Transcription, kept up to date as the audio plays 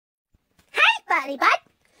Buddy Butt.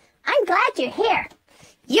 I'm glad you're here.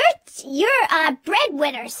 You're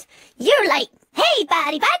breadwinners. You're like, hey,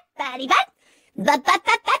 Buddy Butt, Buddy Butt,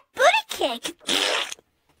 booty kick.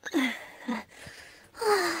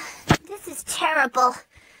 This is terrible.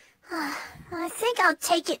 I think I'll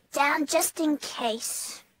take it down just in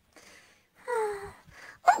case.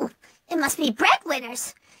 Oh, it must be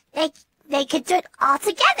breadwinners. They could do it all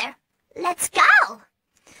together. Let's go.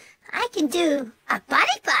 I can do a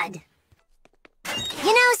Buddy Bud.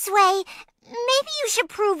 You know, Sway, maybe you should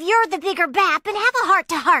prove you're the bigger Bap and have a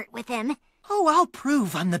heart-to-heart with him. Oh, I'll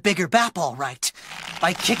prove I'm the bigger Bap, all right.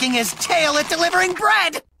 By kicking his tail at delivering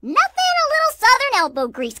bread! Nothing a little southern elbow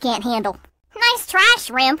grease can't handle. Nice try,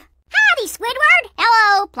 Shrimp. Howdy, Squidward.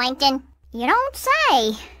 Hello, Plankton. You don't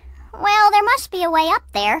say. Well, there must be a way up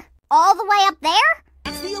there. All the way up there?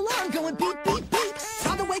 That's the alarm going beep, beep, beep.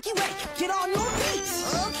 Time to wakey wake. Get on your feet.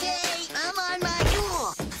 Okay, I'm on my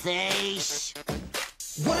tool. Face.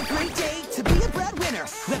 What a great day to be a breadwinner,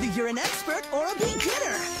 whether you're an expert or a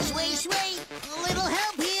beginner. Sway, a little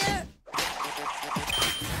help here.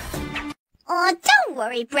 Oh, don't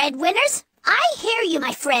worry, breadwinners. I hear you,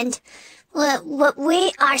 my friend.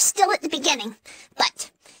 We are still at the beginning,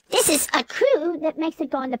 but this is a crew that makes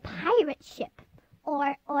it go on the pirate ship,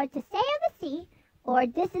 or to sail the sea, or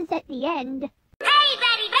this is at the end. Hey,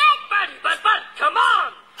 Buddy Butt! Bud, come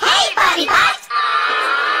on! Hey, Buddy Butt!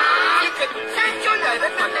 You could search your letter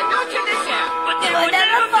from the notes in the shell, but they would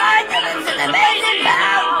never find them until the amazing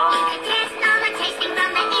bow. Taste all the tasting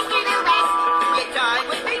from the east to the west. Your time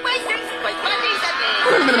would be wasted, but Buddy's at the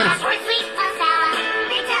Sweet or sour,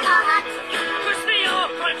 bitter or hot. crispy or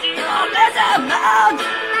crunchy. Oh, there's a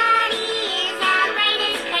mouth!